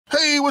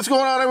Hey, what's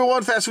going on,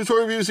 everyone?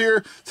 FastFoodToyReviews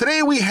here.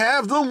 Today we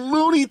have the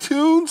Looney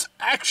Tunes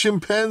Action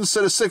Pen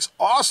set of 6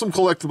 awesome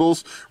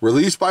collectibles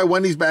released by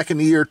Wendy's back in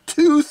the year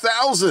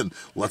 2000.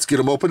 Let's get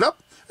them opened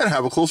up and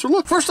have a closer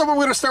look. First up, I'm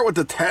going to start with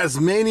the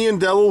Tasmanian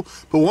Devil.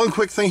 But one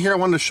quick thing here, I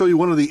wanted to show you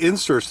one of the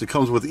inserts that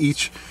comes with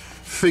each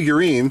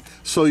figurine.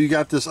 So you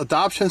got this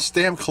adoption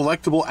stamp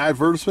collectible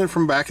advertisement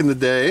from back in the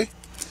day.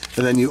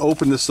 And then you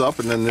open this up,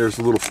 and then there's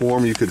a little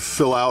form you could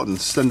fill out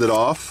and send it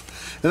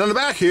off. And on the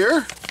back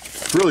here,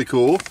 really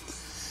cool,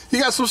 you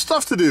got some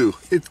stuff to do.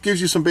 It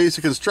gives you some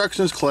basic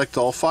instructions. Collect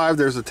all 5.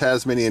 There's a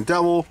Tasmanian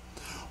Devil.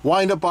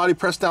 Wind up body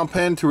press down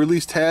pen to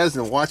release Taz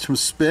and watch him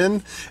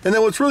spin. And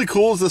then what's really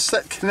cool is the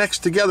set connects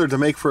together to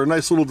make for a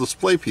nice little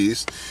display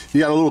piece.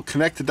 You got a little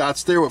connected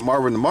dots there with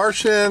Marvin the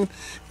Martian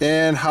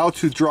and how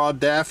to draw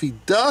Daffy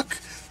Duck.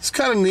 It's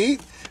kind of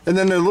neat. And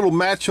then a little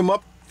match 'em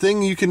up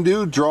thing you can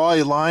do, draw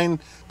a line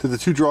to the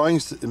 2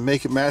 drawings and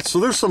make it match. So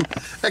there's some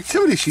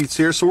activity sheets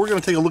here, so we're going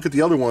to take a look at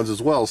the other ones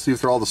as well, see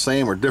if they're all the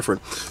same or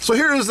different. So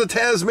here is the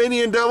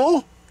Tasmanian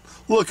Devil,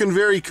 looking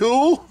very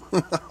cool.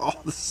 Oh,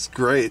 this is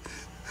great.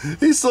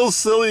 He's so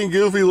silly and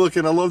goofy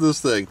looking. I love this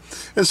thing.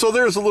 And so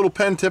there's a little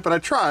pen tip, and I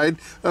tried.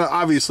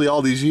 Obviously,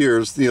 all these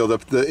years, you know,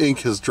 the ink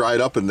has dried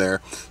up in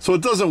there, so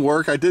it doesn't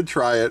work. I did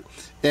try it,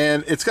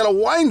 and it's got a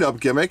wind-up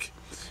gimmick.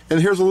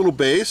 And here's a little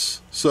base,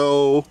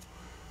 so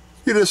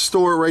you just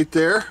store it right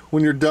there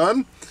when you're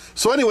done.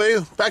 So anyway,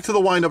 back to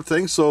the wind-up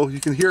thing, so you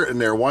can hear it in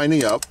there,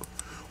 winding up.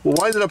 We'll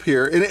wind it up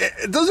here, and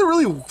it doesn't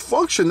really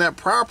function that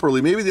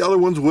properly. Maybe the other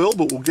ones will,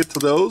 but we'll get to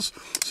those.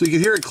 So you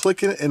can hear it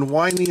clicking and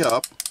winding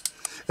up,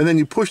 and then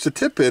you push the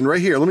tip in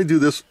right here. Let me do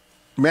this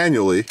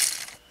manually.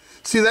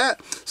 See that?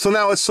 So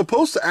now it's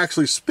supposed to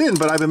actually spin,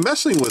 but I've been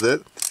messing with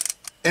it,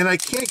 and I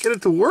can't get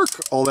it to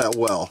work all that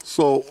well.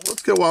 So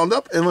let's get wound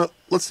up, and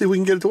let's see if we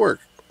can get it to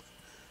work.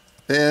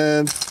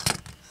 And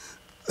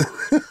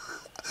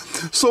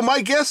so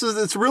my guess is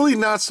it's really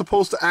not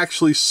supposed to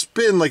actually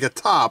spin like a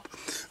top,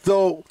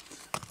 though.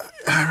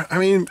 I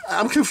mean,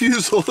 I'm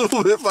confused a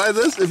little bit by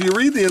this. If you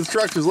read the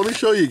instructions, let me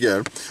show you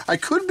again. I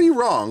could be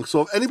wrong,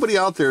 so if anybody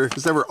out there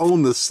has ever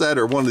owned this set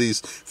or one of these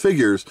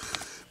figures,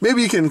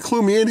 maybe you can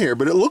clue me in here,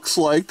 but it looks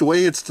like the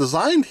way it's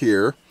designed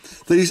here,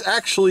 that he's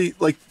actually,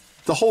 like,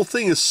 the whole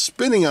thing is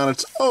spinning on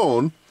its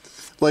own.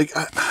 Like,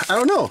 I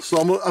don't know, so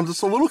I'm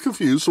just a little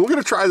confused. So we're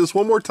going to try this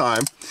one more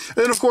time.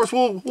 And then, of course,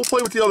 we'll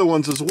play with the other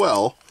ones as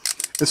well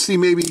and see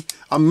maybe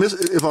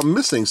if I'm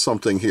missing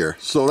something here.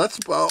 So that's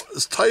about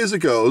as tight as it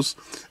goes.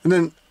 And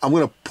then I'm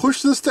going to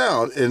push this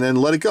down and then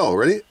let it go.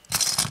 Ready?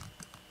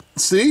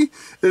 See?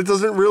 It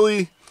doesn't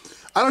really,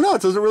 I don't know,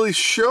 it doesn't really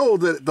show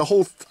that the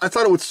whole, I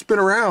thought it would spin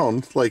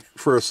around, like,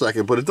 for a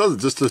second, but it doesn't.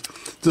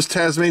 Just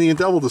Tasmanian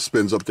Devil that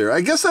spins up there.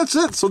 I guess that's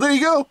it. So there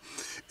you go.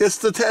 It's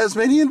the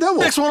Tasmanian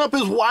Devil. Next one up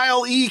is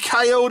Wile E.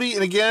 Coyote,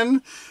 and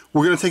again,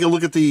 we're going to take a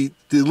look at the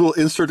little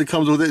insert that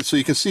comes with it. So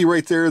you can see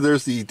right there,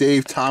 there's the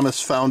Dave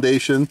Thomas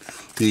Foundation,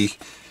 the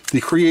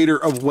creator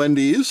of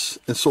Wendy's.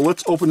 And so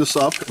let's open this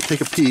up and take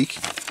a peek.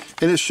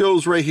 And it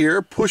shows right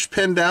here, push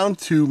pen down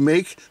to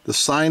make the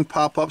sign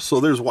pop up.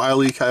 So there's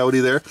Wile E. Coyote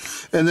there.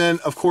 And then,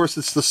 of course,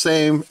 it's the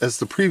same as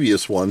the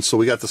previous one. So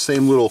we got the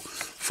same little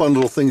fun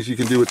little things you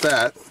can do with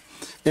that.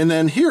 And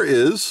then here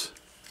is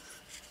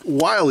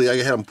Wiley. I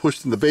had him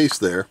pushed in the base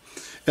there,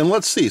 and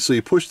let's see. So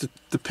you push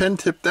the pen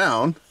tip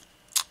down,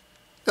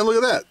 and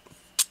look at that.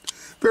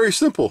 Very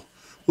simple.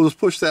 We'll just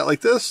push that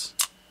like this,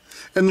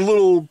 and the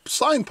little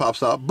sign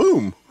pops out.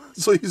 Boom.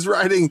 So he's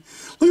riding.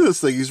 Look at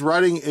this thing. He's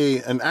riding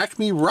an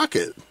Acme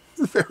rocket.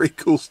 Very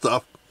cool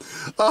stuff.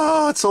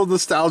 Oh, it's so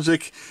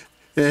nostalgic.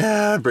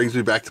 Yeah, it brings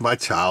me back to my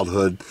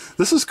childhood.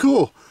 This is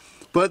cool.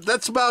 But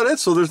that's about it.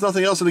 So there's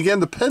nothing else. And again,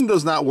 the pen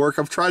does not work.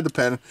 I've tried the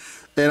pen,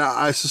 and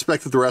I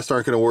suspect that the rest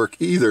aren't going to work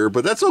either,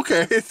 but that's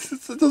okay. It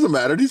doesn't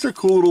matter. These are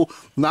cool little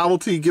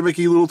novelty,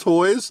 gimmicky little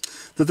toys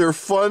that they're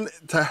fun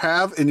to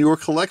have in your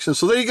collection.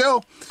 So there you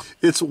go.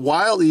 It's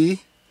Wile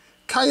E.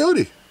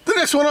 Coyote. The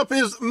next one up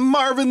is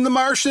Marvin the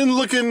Martian,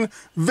 looking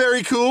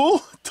very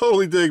cool.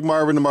 Totally dig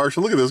Marvin the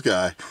Martian. Look at this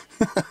guy.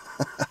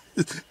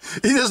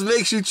 He just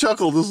makes you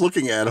chuckle just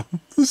looking at him.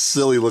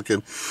 Silly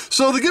looking.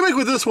 So the gimmick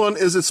with this one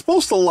is it's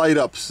supposed to light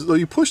up. So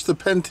you push the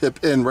pen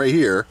tip in right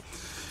here,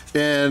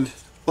 and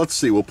let's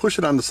see, we'll push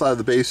it on the side of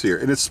the base here,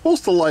 and it's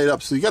supposed to light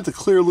up. So you got the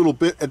clear little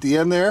bit at the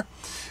end there,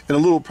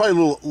 and probably a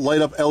little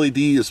light up LED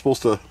is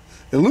supposed to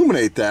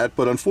illuminate that,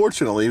 but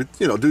unfortunately,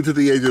 you know, due to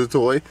the age of the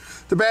toy,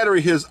 the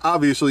battery has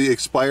obviously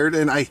expired.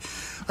 And I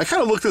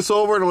kind of looked this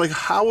over, and I'm like,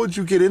 how would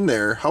you get in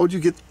there? How would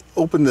you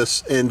open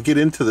this and get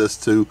into this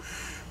to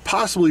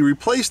possibly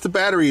replace the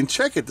battery and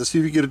check it to see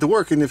if you get it to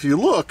work? And if you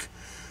look,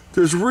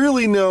 there's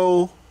really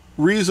no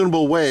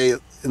reasonable way,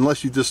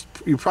 unless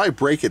you probably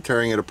break it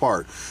tearing it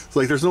apart. It's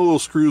like there's no little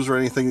screws or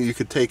anything that you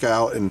could take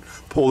out and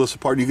pull this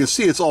apart. You can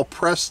see it's all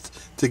pressed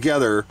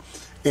together,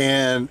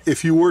 and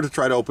if you were to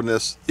try to open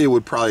this, it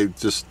would probably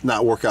just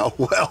not work out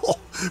well.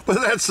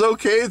 But that's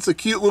okay. It's a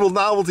cute little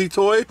novelty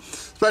toy,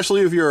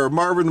 especially if you're a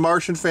Marvin the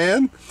Martian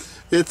fan.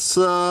 It's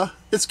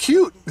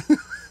cute.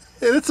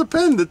 And it's a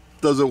pen that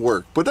doesn't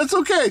work. But that's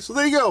okay. So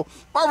there you go.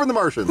 Marvin the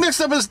Martian. Next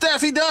up is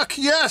Daffy Duck.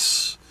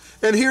 Yes.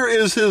 And here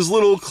is his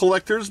little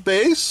collector's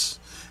base.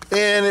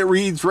 And it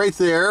reads right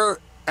there,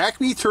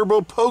 Acme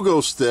Turbo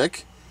Pogo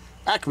Stick.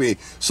 Acme.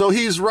 So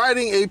he's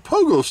riding a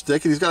pogo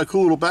stick, and he's got a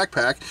cool little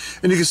backpack.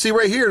 And you can see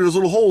right here, there's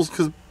little holes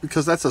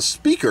because that's a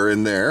speaker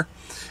in there.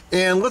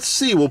 And let's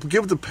see, we'll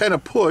give the pen a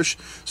push.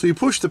 So you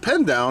push the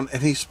pen down,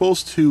 and it's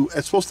supposed to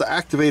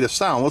activate a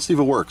sound. Let's see if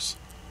it works.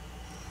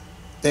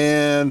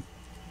 And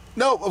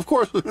no, of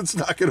course it's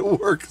not going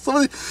to work. Some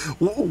of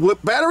the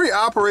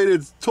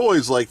battery-operated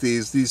toys like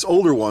these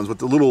older ones with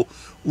the little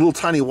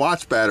tiny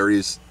watch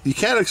batteries, you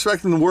can't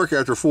expect them to work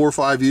after 4 or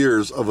 5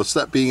 years of a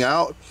set being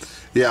out.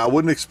 Yeah, I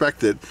wouldn't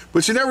expect it.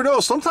 But you never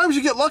know. Sometimes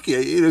you get lucky.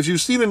 As you've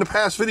seen in the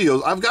past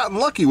videos, I've gotten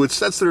lucky with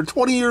sets that are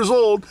 20 years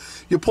old.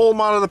 You pull them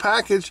out of the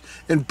package,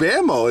 and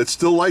bammo, it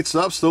still lights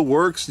up, still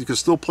works. You can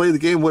still play the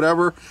game,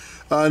 whatever.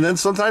 And then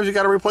sometimes you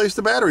got to replace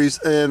the batteries.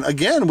 And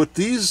again, with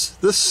this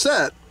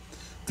set,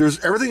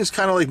 everything's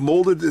kind of like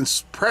molded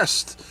and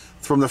pressed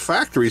from the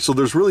factory. So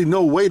there's really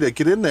no way to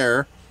get in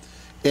there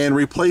and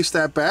replace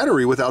that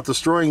battery without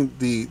destroying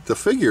the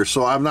figure.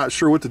 So I'm not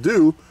sure what to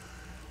do.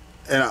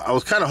 And I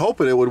was kind of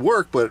hoping it would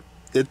work, but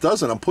it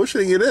doesn't. I'm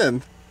pushing it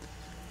in,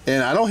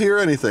 and I don't hear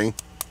anything.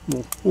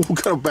 We'll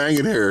kind of bang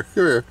it here.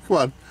 Come here.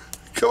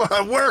 Come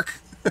on, work.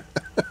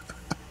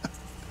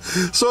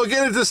 So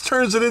again, it just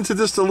turns it into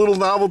just a little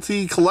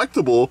novelty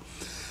collectible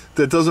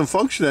that doesn't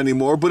function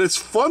anymore, but it's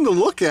fun to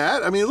look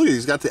at. I mean, look,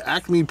 he's got the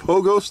Acme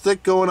Pogo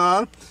Stick going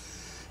on.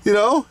 You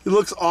know, it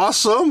looks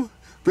awesome.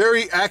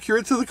 Very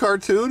accurate to the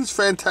cartoon. It's a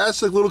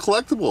fantastic little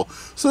collectible.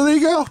 So there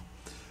you go.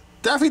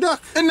 Daffy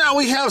Duck. And now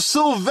we have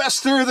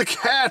Sylvester the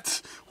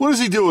cat. What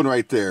is he doing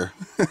right there?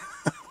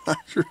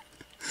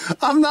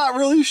 I'm not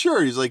really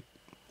sure. He's like,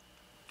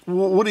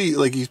 what are you,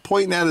 like he's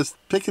pointing at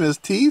picking his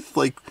teeth?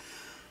 Like,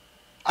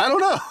 I don't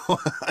know.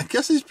 I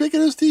guess he's picking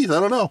his teeth. I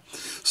don't know.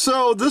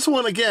 So this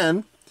one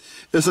again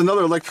is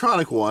another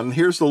electronic one.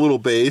 Here's the little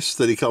base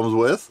that he comes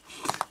with.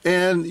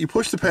 And you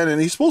push the pen in.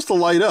 He's supposed to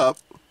light up.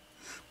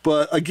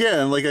 But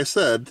again, like I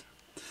said,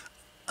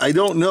 I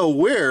don't know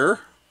where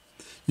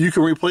you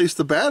can replace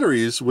the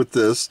batteries with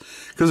this,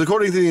 because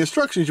according to the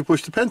instructions, you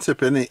push the pen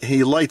tip in,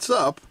 he lights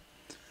up.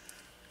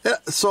 Yeah,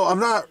 so I'm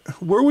not,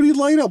 where would he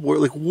light up?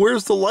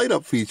 Where's the light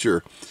up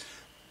feature?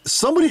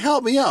 Somebody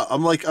help me out.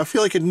 I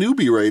feel like a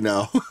newbie right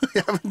now.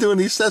 I've been doing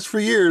these sets for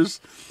years,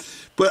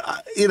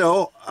 but you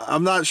know,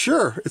 I'm not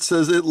sure. It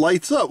says it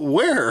lights up.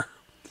 Where?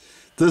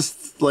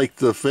 Does like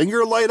the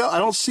finger light up? I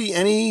don't see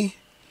any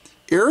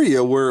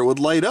area where it would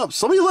light up.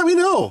 Somebody let me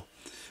know.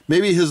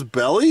 Maybe his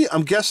belly,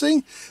 I'm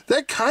guessing.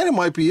 That kind of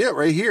might be it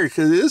right here,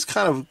 because it is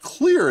kind of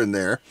clear in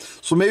there.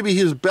 So maybe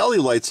his belly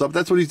lights up.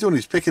 That's what he's doing.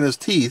 He's picking his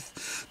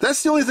teeth.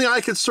 That's the only thing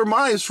I could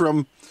surmise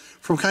from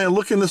kind of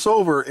looking this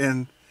over,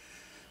 and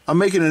I'm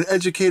making an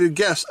educated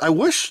guess. I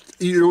wish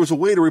there was a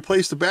way to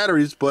replace the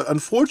batteries, but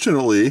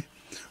unfortunately,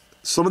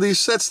 some of these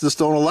sets just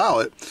don't allow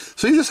it.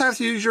 So you just have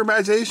to use your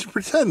imagination to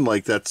pretend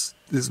like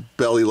his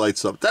belly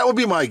lights up. That would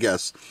be my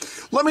guess.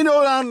 Let me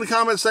know down in the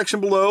comment section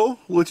below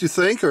what you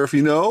think, or if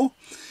you know.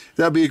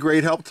 That'd be a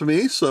great help to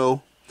me,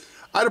 so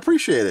I'd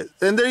appreciate it.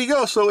 And there you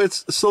go. So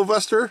it's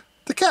Sylvester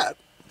the cat.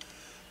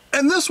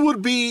 And this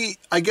would be,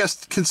 I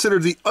guess,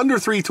 considered the under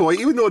 3 toy,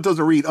 even though it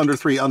doesn't read under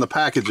 3 on the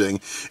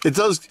packaging. It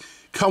does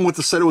come with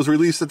the set. It was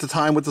released at the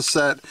time with the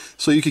set,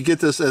 so you could get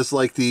this as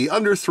like the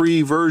under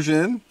 3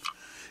 version.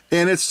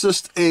 And it's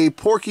just a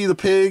Porky the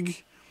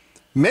Pig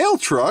mail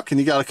truck, and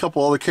you got a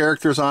couple other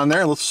characters on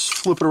there. Let's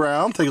flip it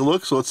around, take a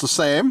look. So it's the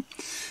same.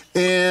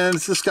 And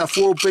it's just got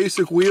 4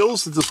 basic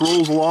wheels that just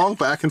rolls along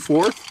back and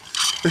forth.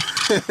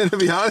 And to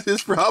be honest,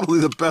 it's probably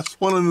the best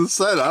one in the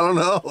set. I don't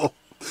know.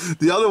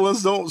 The other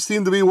ones don't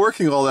seem to be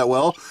working all that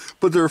well,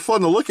 but they're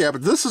fun to look at.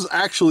 But this is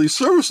actually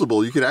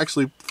serviceable. You could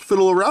actually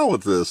fiddle around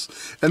with this.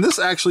 And this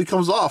actually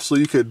comes off, so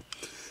you could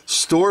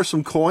store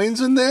some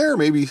coins in there,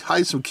 maybe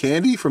hide some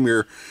candy from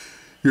your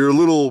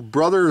little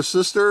brother or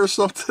sister or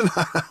something.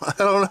 I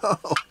don't know.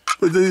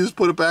 But then you just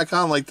put it back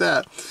on like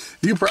that.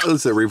 You probably,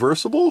 is it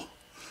reversible?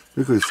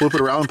 We could flip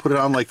it around and put it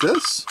on like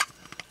this.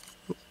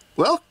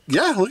 Well,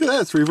 yeah, look at that.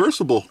 It's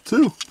reversible,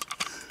 too.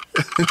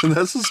 And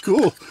this is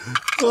cool.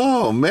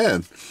 Oh,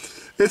 man.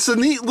 It's a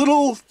neat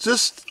little,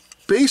 just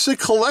basic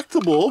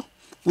collectible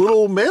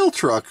little mail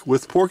truck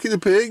with Porky the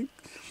Pig,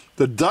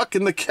 the duck,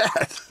 and the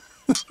cat.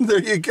 There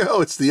you go.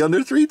 It's the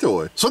under 3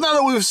 toy. So now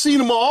that we've seen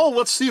them all,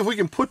 let's see if we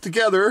can put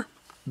together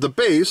the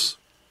base.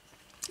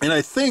 And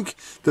I think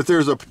that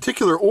there's a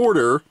particular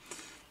order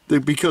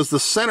that, because the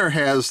center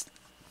has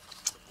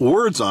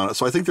words on it,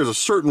 so I think there's a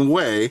certain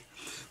way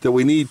that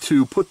we need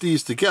to put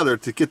these together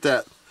to get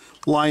that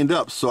lined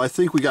up. So I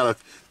think we got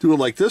to do it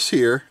like this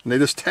here, and they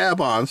just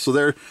tab on. So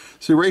there,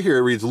 see right here,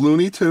 it reads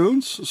Looney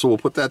Tunes. So we'll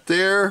put that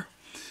there,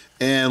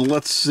 and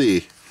let's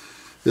see,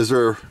 is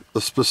there a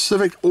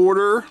specific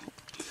order?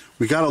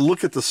 We got to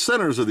look at the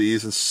centers of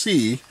these and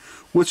see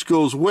which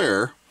goes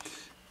where,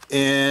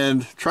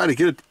 and try to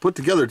get it put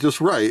together just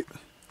right.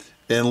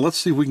 And let's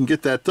see if we can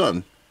get that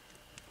done.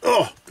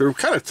 Oh, they're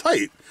kind of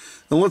tight.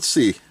 And let's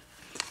see.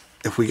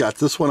 if we got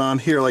this one on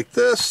here like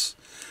this,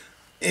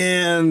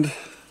 and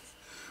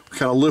we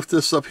kind of lift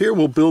this up here,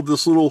 we'll build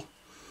this little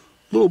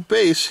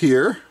base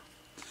here.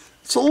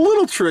 It's a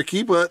little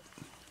tricky, but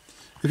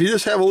if you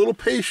just have a little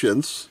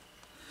patience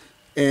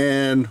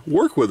and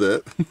work with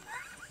it.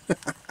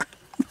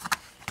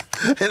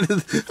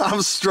 And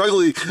I'm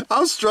struggling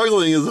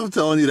as I'm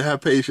telling you to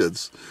have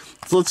patience.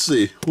 So let's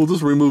see, we'll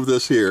just remove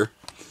this here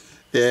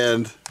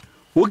and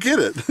we'll get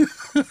it.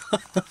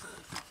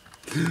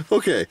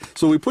 Okay,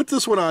 so we put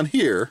this one on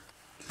here.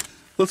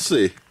 Let's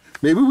see,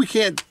 maybe we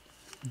can't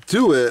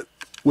do it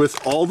with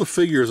all the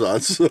figures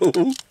on, so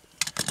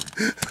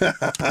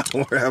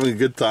we're having a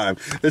good time.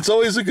 It's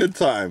always a good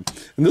time.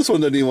 And this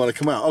one doesn't even want to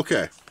come out.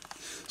 Okay.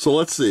 So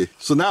let's see.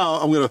 So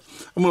now I'm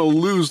gonna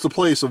lose the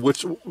place of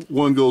which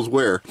one goes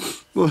where.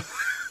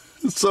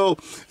 So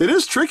it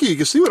is tricky. You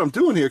can see what I'm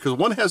doing here because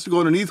one has to go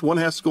underneath, one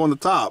has to go on the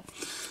top.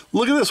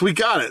 Look at this. We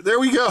got it. There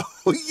we go.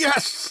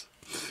 Yes.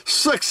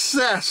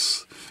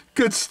 Success.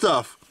 Good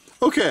stuff.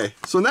 Okay.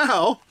 So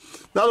now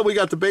that we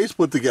got the base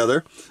put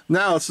together,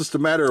 now it's just a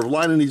matter of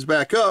lining these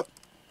back up.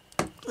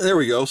 There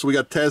we go. So we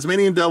got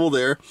Tasmanian Devil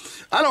there.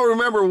 I don't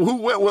remember who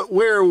went what,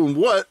 where, and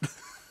what.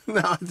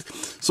 Now,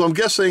 so I'm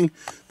guessing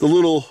the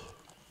little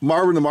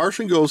Marvin the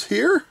Martian goes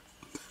here.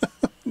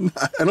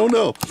 I don't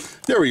know.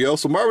 There we go.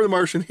 So Marvin the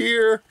Martian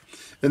here,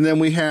 and then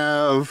we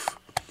have,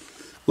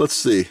 let's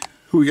see,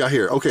 who we got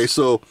here. Okay,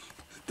 so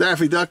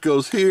Daffy Duck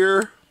goes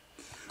here.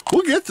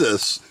 We'll get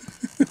this.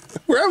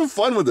 We're having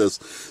fun with this.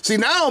 See,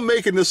 now I'm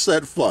making this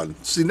set fun.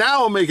 See,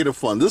 now I'm making it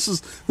fun. This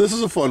is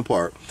a fun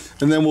part.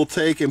 And then we'll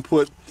take and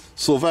put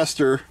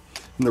Sylvester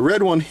in the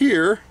red one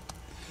here.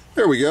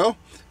 There we go.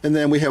 And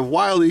then we have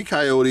Wile E.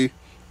 Coyote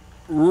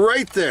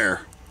right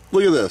there.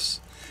 Look at this.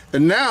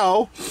 And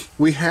now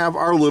we have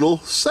our little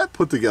set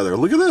put together.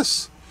 Look at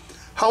this.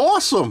 How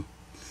awesome.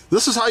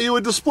 This is how you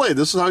would display.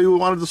 This is how you would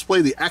want to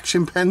display the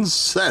Action Pens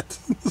set.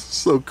 This is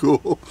so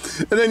cool.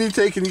 And then you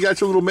take and you got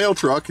your little mail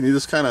truck and you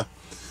just kind of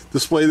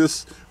display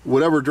this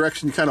whatever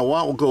direction you kind of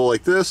want. Will go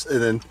like this,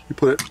 and then you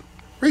put it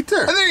right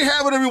there. And there you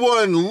have it,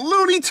 everyone.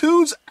 Looney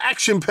Tunes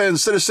Action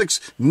Pens, set of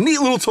 6 neat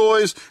little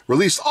toys,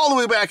 released all the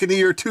way back in the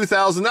year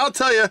 2000. Now, I'll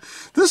tell you,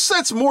 this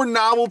set's more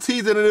novelty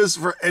than it is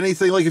for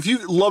anything. Like, if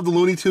you love the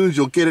Looney Tunes,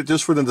 you'll get it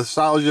just for the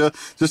nostalgia,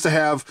 just to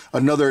have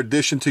another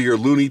addition to your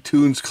Looney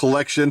Tunes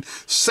collection.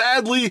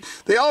 Sadly,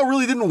 they all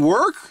really didn't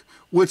work,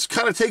 which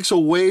kind of takes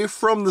away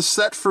from the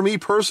set for me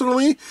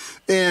personally,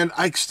 and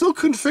I still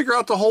couldn't figure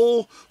out the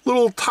whole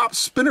little top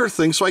spinner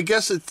thing, so I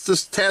guess it's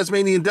just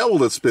Tasmanian Devil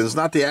that spins,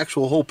 not the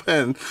actual whole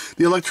pen.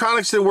 The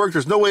electronics didn't work,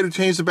 there's no way to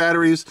change the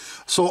batteries,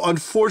 so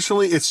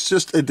unfortunately it's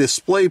just a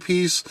display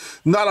piece,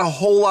 not a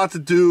whole lot to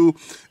do.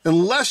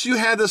 Unless you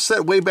had this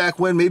set way back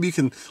when, maybe you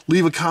can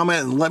leave a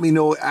comment and let me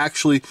know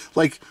actually,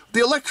 like the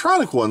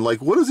electronic one,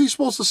 like what is he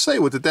supposed to say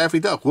with the Daffy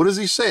Duck? What does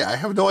he say? I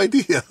have no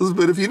idea,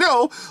 but if you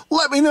know,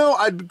 let me know.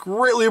 I'd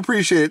greatly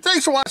appreciate it.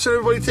 Thanks for watching,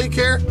 everybody. Take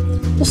care.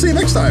 We'll see you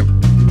next time.